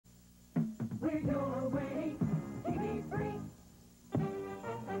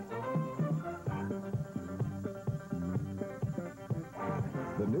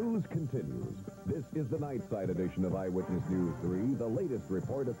news continues. This is the night side edition of Eyewitness News 3, the latest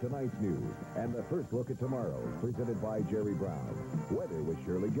report of tonight's news, and the first look at tomorrow, presented by Jerry Brown. Weather with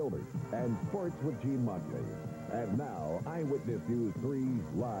Shirley Gilbert, and sports with Gene Motley. And now, Eyewitness News 3,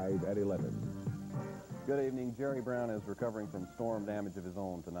 live at 11. Good evening. Jerry Brown is recovering from storm damage of his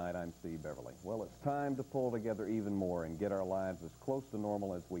own tonight. I'm Steve Beverly. Well, it's time to pull together even more and get our lives as close to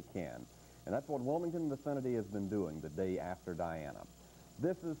normal as we can. And that's what Wilmington and vicinity has been doing the day after Diana.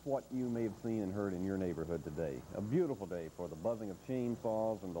 This is what you may have seen and heard in your neighborhood today. A beautiful day for the buzzing of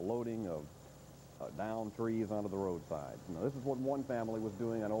chainsaws and the loading of downed trees onto the roadside. Now, this is what one family was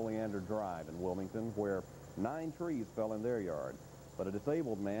doing on Oleander Drive in Wilmington, where 9 trees fell in their yard. But a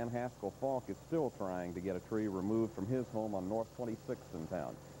disabled man, Haskell Falk, is still trying to get a tree removed from his home on North 26th in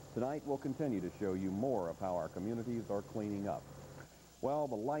town. Tonight, we'll continue to show you more of how our communities are cleaning up. Well,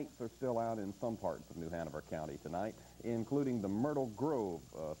 the lights are still out in some parts of New Hanover County tonight, including the Myrtle Grove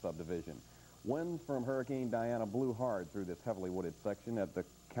subdivision. Winds from Hurricane Diana blew hard through this heavily wooded section at the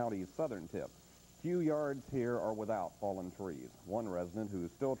county's southern tip. Few yards here are without fallen trees. One resident who's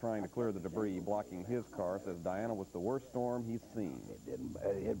still trying to clear the debris blocking his car says Diana was the worst storm he's seen.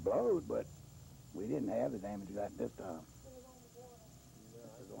 It blowed, but we didn't have the damage we got this time.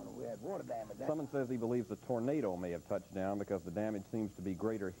 We had water damage. Someone says he believes a tornado may have touched down because the damage seems to be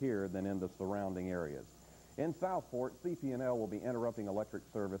greater here than in the surrounding areas. In Southport, CP&L will be interrupting electric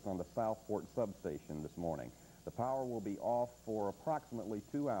service on the Southport substation this morning. The power will be off for approximately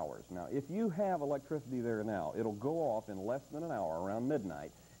 2 hours. Now, if you have electricity there now, it'll go off in less than an hour around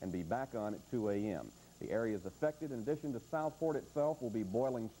midnight and be back on at 2 a.m. The areas affected, in addition to Southport itself, will be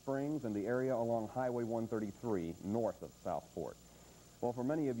Boiling Springs and the area along Highway 133 north of Southport. Well, for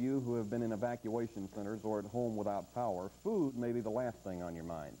many of you who have been in evacuation centers or at home without power, food may be the last thing on your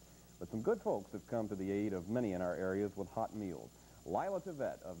mind. But some good folks have come to the aid of many in our areas with hot meals. Lila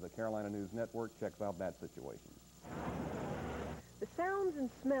Tvett of the Carolina News Network checks out that situation. The sounds and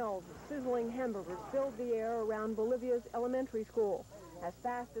smells of sizzling hamburgers filled the air around Bolivia's elementary school. As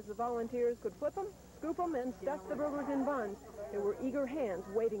fast as the volunteers could flip them, scoop them, and stuff the burgers in buns, there were eager hands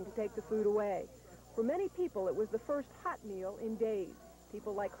waiting to take the food away. For many people, it was the first hot meal in days.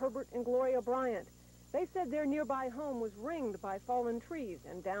 People like Herbert and Gloria Bryant. They said their nearby home was ringed by fallen trees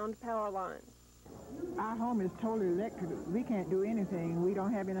and downed power lines. Our home is totally electric. We can't do anything. We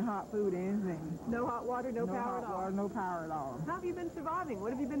don't have any hot food or anything. No hot water, no power at all? No hot water, no power at all. How have you been surviving?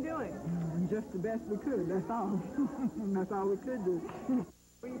 What have you been doing? Just the best we could, that's all. That's all we could do.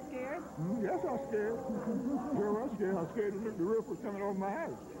 Were you scared? Yes, I was scared. Sure was scared. I was scared the roof was coming over my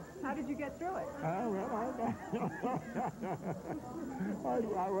house. How did you get through it? I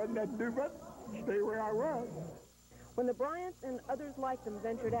wasn't that to do but stay where I was. When the Bryants and others like them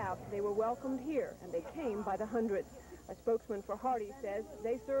ventured out, they were welcomed here, and they came by the hundreds. A spokesman for Hardy says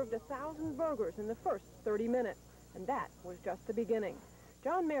they served 1,000 burgers in the first 30 minutes, and that was just the beginning.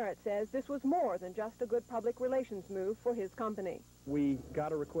 John Merritt says this was more than just a good public relations move for his company. We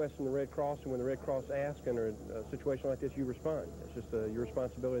got a request from the Red Cross, and when the Red Cross asks in a situation like this, you respond. It's just your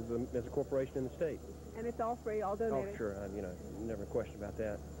responsibility as a corporation in the state. And it's all free, all donated? Oh, sure. Never a question about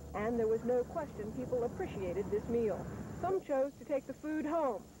that. And there was no question people appreciated this meal. Some chose to take the food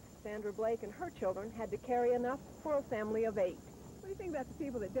home. Sandra Blake and her children had to carry enough for a family of 8. What do you think about the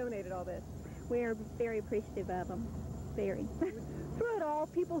people that donated all this? We're very appreciative of them. Very. Through it all,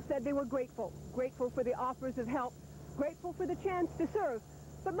 people said they were grateful. Grateful for the offers of help. Grateful for the chance to serve.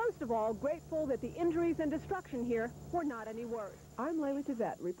 But most of all, grateful that the injuries and destruction here were not any worse. I'm Lila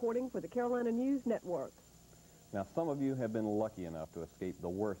Tvett, reporting for the Carolina News Network. Now, some of you have been lucky enough to escape the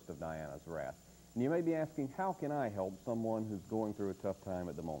worst of Diana's wrath. And you may be asking, how can I help someone who's going through a tough time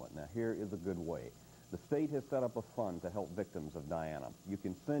at the moment? Now, here is a good way. The state has set up a fund to help victims of Diana. You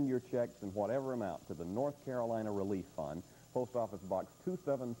can send your checks in whatever amount to the North Carolina Relief Fund, Post Office Box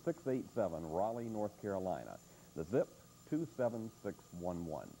 27687, Raleigh, North Carolina. The zip,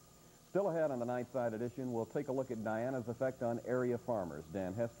 27611. Still ahead on the Night Side edition, we'll take a look at Diana's effect on area farmers.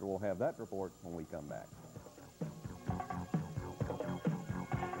 Dan Hester will have that report when we come back.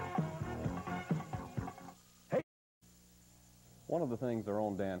 One of the things our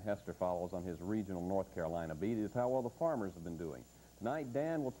own Dan Hester follows on his regional North Carolina beat is how well the farmers have been doing. Tonight,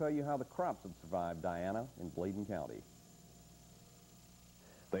 Dan will tell you how the crops have survived Diana in Bladen County.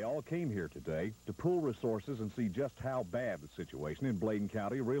 They all came here today to pool resources and see just how bad the situation in Bladen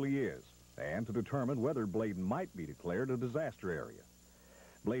County really is, and to determine whether Bladen might be declared a disaster area.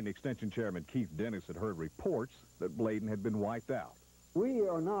 Bladen Extension Chairman Keith Dennis had heard reports that Bladen had been wiped out. We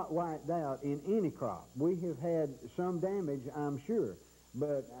are not wiped out in any crop. We have had some damage, I'm sure.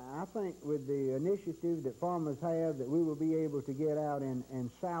 But I think with the initiative that farmers have, that we will be able to get out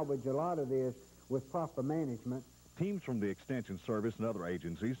and salvage a lot of this with proper management. Teams from the Extension Service and other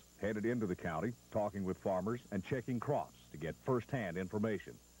agencies headed into the county, talking with farmers and checking crops to get first-hand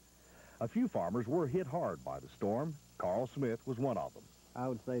information. A few farmers were hit hard by the storm. Carl Smith was one of them. I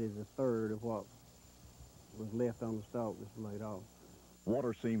would say there's a third of what was left on the stalk that's laid off.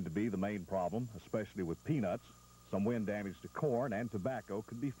 Water seemed to be the main problem, especially with peanuts. Some wind damage to corn and tobacco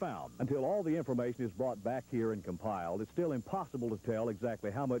could be found. Until all the information is brought back here and compiled, it's still impossible to tell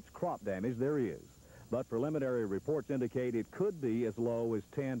exactly how much crop damage there is. But preliminary reports indicate it could be as low as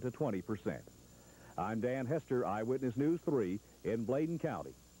 10 to 20%. I'm Dan Hester, Eyewitness News 3 in Bladen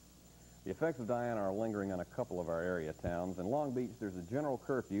County. The effects of Diana are lingering on a couple of our area towns. In Long Beach, there's a general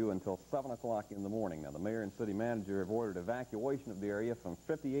curfew until 7 o'clock in the morning. Now, the mayor and city manager have ordered evacuation of the area from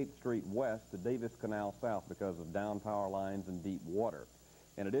 58th Street west to Davis Canal south because of down power lines and deep water.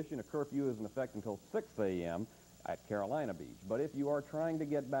 In addition, a curfew is in effect until 6 a.m. at Carolina Beach. But if you are trying to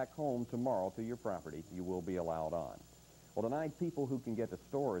get back home tomorrow to your property, you will be allowed on. Well, tonight, people who can get to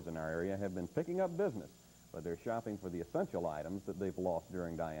stores in our area have been picking up business, but they're shopping for the essential items that they've lost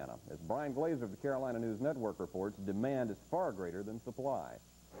during Diana. As Brian Glazer of the Carolina News Network reports, demand is far greater than supply.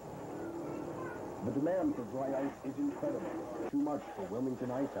 The demand for dry ice is incredible. Too much for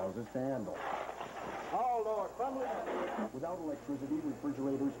Wilmington ice houses to handle. Oh, Lord, family. Without electricity,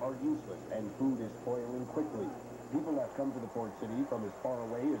 refrigerators are useless, and food is spoiling quickly. People have come to the port city from as far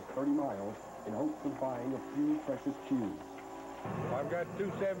away as 30 miles in hopes of buying a few precious cubes. I've got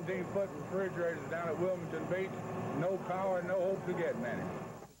two 17-foot refrigerators down at Wilmington Beach. No power, no hopes of getting any.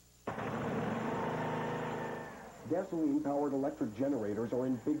 Gasoline-powered electric generators are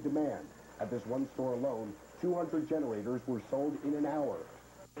in big demand. At this one store alone, 200 generators were sold in an hour.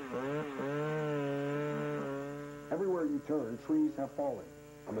 Everywhere you turn, trees have fallen.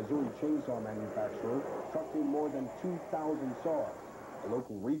 A Missouri chainsaw manufacturer trucked in more than 2,000 saws. A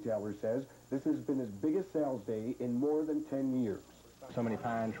local retailer says this has been his biggest sales day in more than 10 years. So many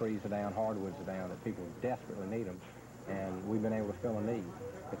pine trees are down, hardwoods are down, that people desperately need them, and we've been able to fill a need.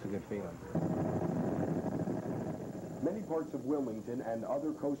 It's a good feeling. Many parts of Wilmington and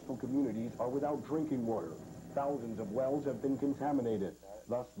other coastal communities are without drinking water. Thousands of wells have been contaminated.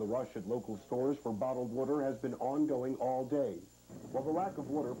 Thus, the rush at local stores for bottled water has been ongoing all day. While the lack of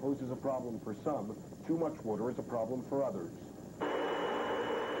water poses a problem for some, too much water is a problem for others.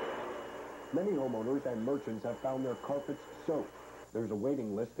 Many homeowners and merchants have found their carpets soaked. There's a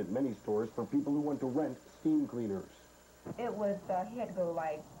waiting list at many stores for people who want to rent steam cleaners. It was, he had to go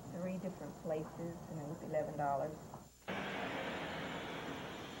like 3 different places, and it was $11.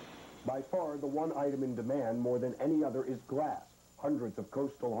 By far, the one item in demand more than any other is glass. Hundreds of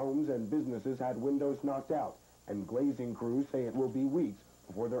coastal homes and businesses had windows knocked out, and glazing crews say it will be weeks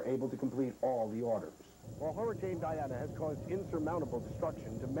before they're able to complete all the orders. While Hurricane Diana has caused insurmountable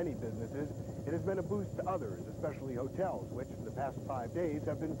destruction to many businesses, it has been a boost to others, especially hotels, which for the past 5 days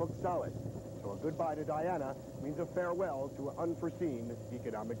have been booked solid. So a goodbye to Diana means a farewell to an unforeseen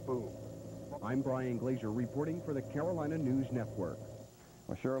economic boom. I'm Brian Glazer reporting for the Carolina News Network.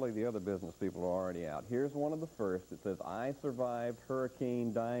 Well, surely the other business people are already out. Here's one of the first. It says, I survived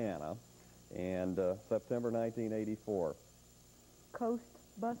Hurricane Diana, and September 1984. Coast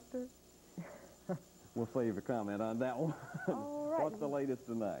Buster? We'll save a comment on that one. All right. What's the latest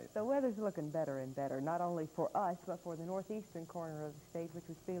tonight? The weather's looking better and better, not only for us, but for the northeastern corner of the state, which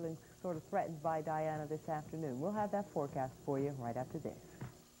was feeling sort of threatened by Diana this afternoon. We'll have that forecast for you right after this.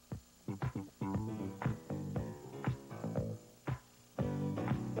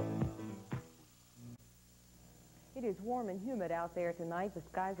 It is warm and humid out there tonight. The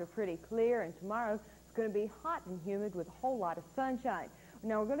skies are pretty clear, and tomorrow it's going to be hot and humid with a whole lot of sunshine.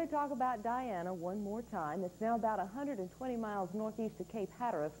 Now, we're going to talk about Diana one more time. It's now about 120 miles northeast of Cape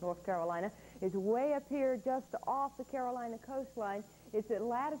Hatteras, North Carolina. It's way up here just off the Carolina coastline. It's at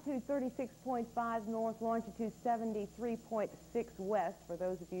latitude 36.5 north, longitude 73.6 west, for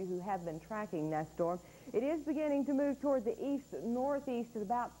those of you who have been tracking that storm. It is beginning to move toward the east-northeast at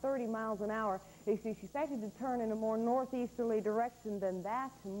about 30 miles an hour. It's expected to turn in a more northeasterly direction than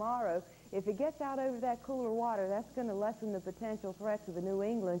that tomorrow. If it gets out over that cooler water, that's going to lessen the potential threat to the New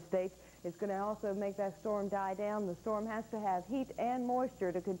England states. It's going to also make that storm die down. The storm has to have heat and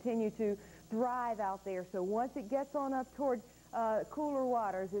moisture to continue to thrive out there. So once it gets on up toward cooler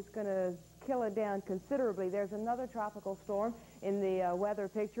waters, it's going to kill it down considerably. There's another tropical storm in the weather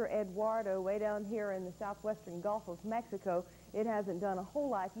picture, Eduardo, way down here in the southwestern Gulf of Mexico. It hasn't done a whole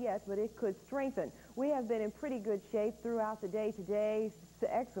lot yet, but it could strengthen. We have been in pretty good shape throughout the day today.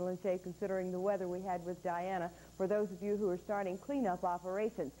 excellent shape considering the weather we had with Diana for those of you who are starting cleanup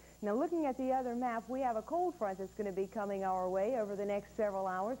operations. Now, looking at the other map, we have a cold front that's going to be coming our way over the next several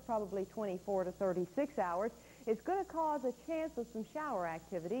hours, probably 24 to 36 hours. It's going to cause a chance of some shower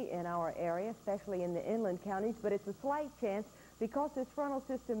activity in our area, especially in the inland counties, but it's a slight chance. Because this frontal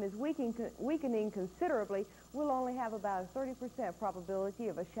system is weakening considerably, we'll only have about a 30% probability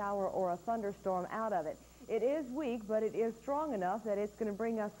of a shower or a thunderstorm out of it. It is weak, but it is strong enough that it's going to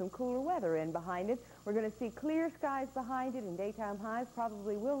bring us some cooler weather in behind it. We're going to see clear skies behind it, and daytime highs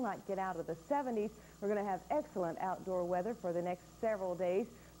probably will not get out of the 70s. We're going to have excellent outdoor weather for the next several days.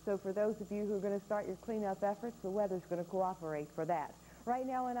 So for those of you who are going to start your cleanup efforts, the weather's going to cooperate for that. Right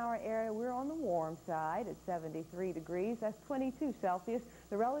now in our area, we're on the warm side at 73 degrees. That's 22 Celsius.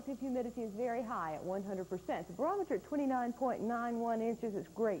 The relative humidity is very high at 100%. The barometer at 29.91 inches. It's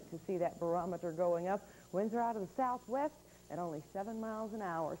great to see that barometer going up. Winds are out of the southwest at only 7 miles an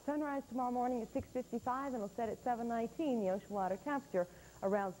hour. Sunrise tomorrow morning at 6:55 and it'll set at 7:19. The ocean water temperature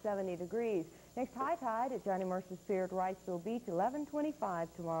around 70 degrees. Next high tide at Johnny Mercer's Pier at Wrightsville Beach, 11:25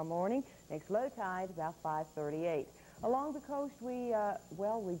 tomorrow morning. Next low tide about 5:38. Along the coast, we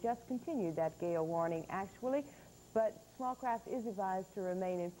just continued that gale warning, actually, but small craft is advised to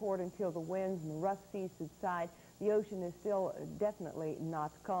remain in port until the winds and the rough seas subside. The ocean is still definitely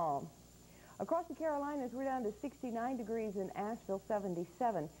not calm. Across the Carolinas, we're down to 69 degrees in Asheville,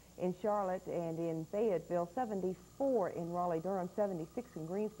 77 in Charlotte, and in Fayetteville, 74 in Raleigh-Durham, 76 in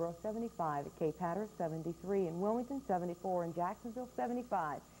Greensboro, 75 at Cape Hatteras, 73 in Wilmington, 74 in Jacksonville,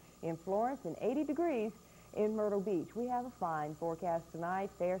 75 in Florence, and 80 degrees in Myrtle Beach. We have a fine forecast tonight.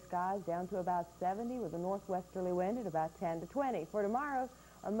 Fair skies down to about 70 with a northwesterly wind at about 10 to 20. For tomorrow,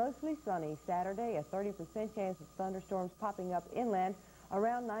 a mostly sunny Saturday, a 30% chance of thunderstorms popping up inland,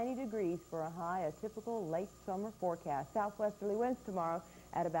 around 90 degrees for a high, a typical late summer forecast. Southwesterly winds tomorrow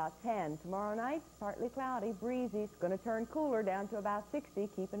at about 10. Tomorrow night, partly cloudy, breezy. It's going to turn cooler down to about 60,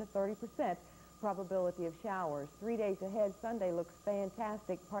 keeping a 30% probability of showers. 3 days ahead, Sunday looks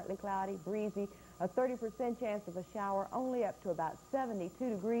fantastic, partly cloudy, breezy, a 30% chance of a shower, only up to about 72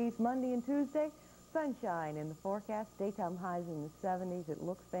 degrees. Monday and Tuesday, sunshine in the forecast, daytime highs in the 70s. It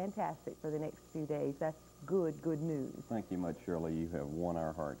looks fantastic for the next few days. That's good news. Thank you much, Shirley. You have won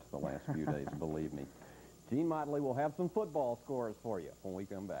our hearts the last few days, believe me. Gene Motley will have some football scores for you when we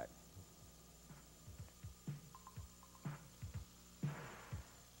come back.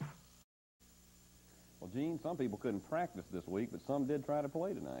 Well, Gene, some people couldn't practice this week, but some did try to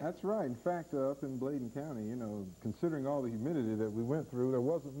play tonight. That's right. In fact, up in Bladen County, you know, considering all the humidity that we went through, there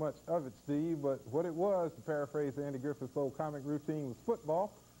wasn't much of it, Steve, but what it was, to paraphrase Andy Griffith's old comic routine, was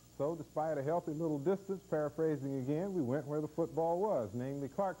football. So despite a healthy little distance, paraphrasing again, we went where the football was, namely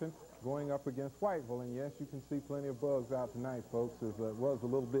Clarkton, going up against Whiteville. And yes, you can see plenty of bugs out tonight, folks, as it was a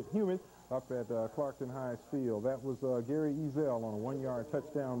little bit humid up at Clarkton High's field. That was Gary Ezel on a 1-yard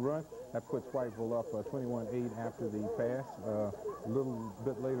touchdown run. That puts Whiteville up 21-8 after the pass. A little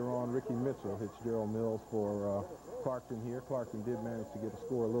bit later on, Ricky Mitchell hits Gerald Mills for Clarkton here. Clarkton did manage to get a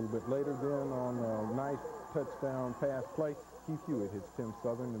score a little bit later. Then on a nice touchdown pass play, Keith Hewitt hits Tim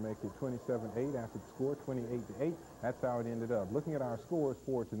Southern to make it 27-8 after the score, 28-8. That's how it ended up. Looking at our scores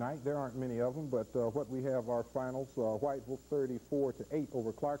for tonight, there aren't many of them, but what we have are finals. Whiteville 34-8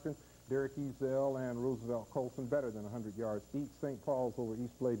 over Clarkton. Derek Ezel and Roosevelt Colson better than 100 yards each. St. Paul's over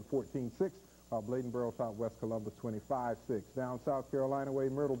East Bladen 14-6, while Bladenboro south West Columbus 25-6. Down South Carolina way,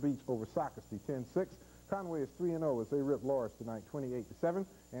 Myrtle Beach over Socastee 10-6. Conway is 3-0 as they ripped Loris tonight 28-7,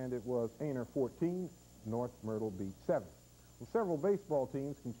 and it was Aner 14, North Myrtle Beach 7. Well, several baseball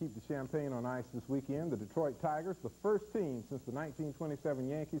teams can keep the champagne on ice this weekend. The Detroit Tigers, the first team since the 1927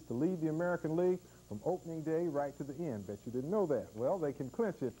 Yankees to lead the American League from opening day right to the end. Bet you didn't know that. Well, they can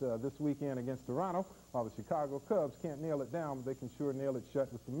clinch it this weekend against Toronto, while the Chicago Cubs can't nail it down, but they can sure nail it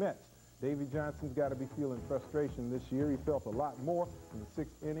shut with the Mets. Davy Johnson's got to be feeling frustration this year. He felt a lot more in the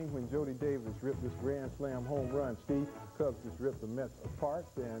 6th inning when Jody Davis ripped this grand slam home run. Steve, Cubs just ripped the Mets apart,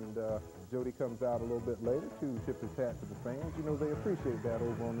 and Jody comes out a little bit later to tip his hat to the fans. You know, they appreciate that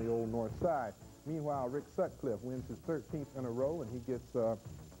over on the old north side. Meanwhile, Rick Sutcliffe wins his 13th in a row, and he gets the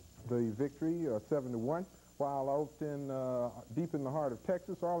victory 7-1. While out in deep in the heart of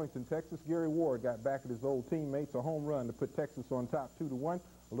Texas, Arlington, Texas, Gary Ward got back at his old teammates, a home run to put Texas on top 2-1.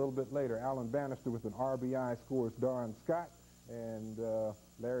 A little bit later, Alan Bannister with an RBI scores Darren Scott, and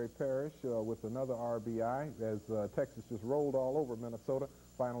Larry Parrish with another RBI as Texas just rolled all over Minnesota.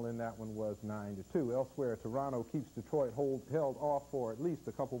 Final in that one was 9-2. Elsewhere, Toronto keeps Detroit held off for at least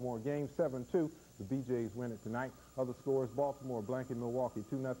a couple more games, 7-2. The BJs win it tonight. Other scores, Baltimore blanking Milwaukee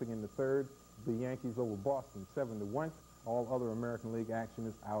 2-0 in the 3rd. The Yankees over Boston 7-1. All other American League action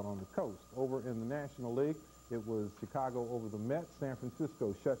is out on the coast. Over in the National League, it was Chicago over the Mets. San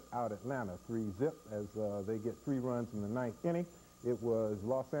Francisco shuts out Atlanta 3-0 as they get 3 runs in the 9th inning. It was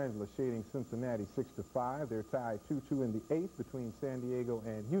Los Angeles shading Cincinnati 6-5. They're tied 2-2 in the 8th between San Diego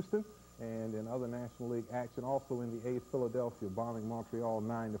and Houston. And in other National League action, also in the 8th, Philadelphia bombing Montreal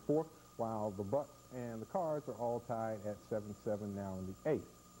 9-4, while the Bucks and the Cards are all tied at 7-7 now in the 8th.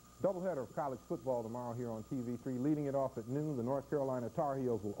 Doubleheader of college football tomorrow here on TV3. Leading it off at noon, the North Carolina Tar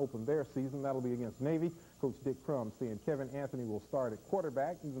Heels will open their season. That'll be against Navy. Coach Dick Crum saying Kevin Anthony will start at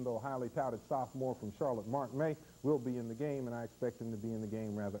quarterback, even though highly touted sophomore from Charlotte, Mark May, will be in the game, and I expect him to be in the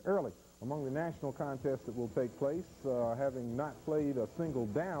game rather early. Among the national contests that will take place, having not played a single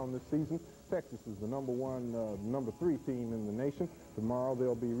down this season, Texas is the number 3 team in the nation. Tomorrow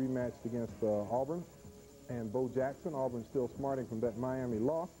they'll be rematched against Auburn and Bo Jackson. Auburn still smarting from that Miami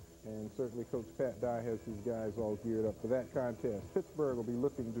loss. And certainly Coach Pat Dye has his guys all geared up for that contest. Pittsburgh will be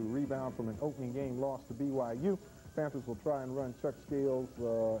looking to rebound from an opening game loss to BYU. Panthers will try and run Chuck Scales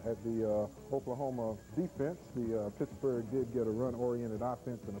at the Oklahoma defense. The Pittsburgh did get a run-oriented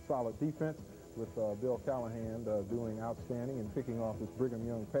offense and a solid defense with Bill Callahan doing outstanding and picking off his Brigham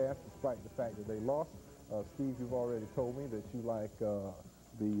Young pass despite the fact that they lost. Steve, you've already told me that you like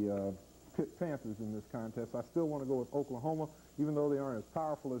the Pitt Panthers in this contest. I still want to go with Oklahoma, even though they aren't as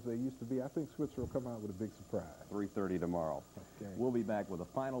powerful as they used to be. I think Switzer will come out with a big surprise. 3:30 tomorrow. Okay. We'll be back with a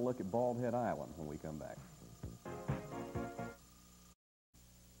final look at Bald Head Island when we come back.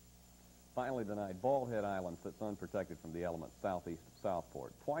 Finally tonight, Bald Head Island sits unprotected from the elements southeast of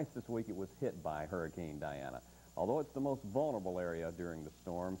Southport. Twice this week it was hit by Hurricane Diana. Although it's the most vulnerable area during the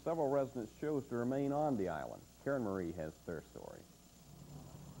storm, several residents chose to remain on the island. Karen Marie has their story.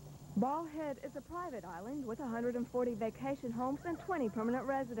 Bald Head is a private island with 140 vacation homes and 20 permanent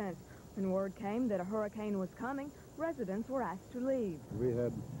residents. When word came that a hurricane was coming, residents were asked to leave. We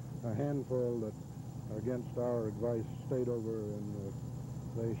had a handful that, against our advice, stayed over, and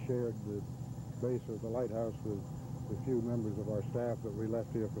they shared the base of the lighthouse with a few members of our staff that we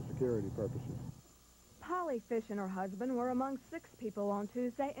left here for security purposes. Polly Fish and her husband were among 6 people on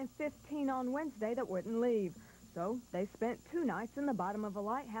Tuesday and 15 on Wednesday that wouldn't leave. So they spent 2 nights in the bottom of a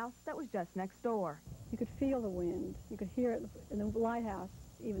lighthouse that was just next door. You could feel the wind. You could hear it, and the lighthouse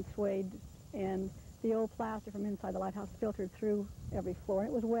even swayed, and the old plaster from inside the lighthouse filtered through every floor, and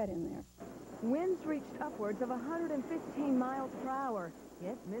it was wet in there. Winds reached upwards of 115 miles per hour,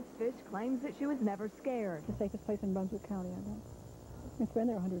 yet Miss Fish claims that she was never scared. It's the safest place in Brunswick County, I think. It's been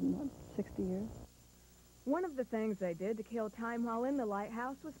there 160 years. One of the things they did to kill time while in the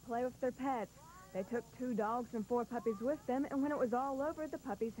lighthouse was play with their pets. They took 2 dogs and 4 puppies with them, and when it was all over, the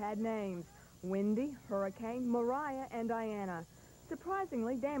puppies had names: Wendy, Hurricane, Mariah, and Diana.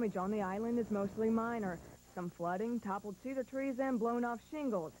 Surprisingly, damage on the island is mostly minor. Some flooding, toppled cedar trees, and blown-off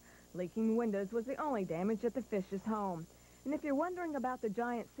shingles. Leaking windows was the only damage at the Fish's home. And if you're wondering about the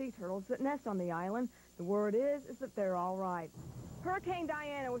giant sea turtles that nest on the island, the word is that they're all right. Hurricane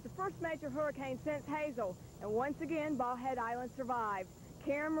Diana was the first major hurricane since Hazel, and once again, Bald Head Island survived.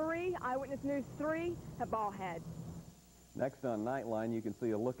 Karen Marie, Eyewitness News 3 at Bald Head. Next on Nightline, you can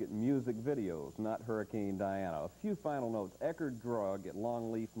see a look at music videos, not Hurricane Diana. A few final notes. Eckerd Drug at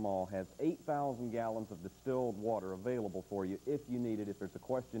Longleaf Mall has 8,000 gallons of distilled water available for you if you need it. If there's a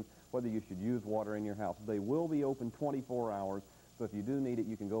question whether you should use water in your house, they will be open 24 hours. So if you do need it,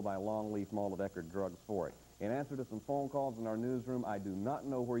 you can go by Longleaf Mall at Eckerd Drugs for it. In answer to some phone calls in our newsroom, I do not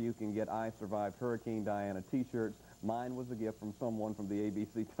know where you can get I Survived Hurricane Diana t-shirts. Mine was a gift from someone from the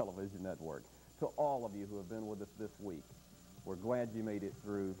ABC television network. To all of you who have been with us this week, we're glad you made it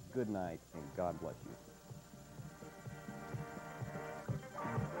through. Good night, and God bless you.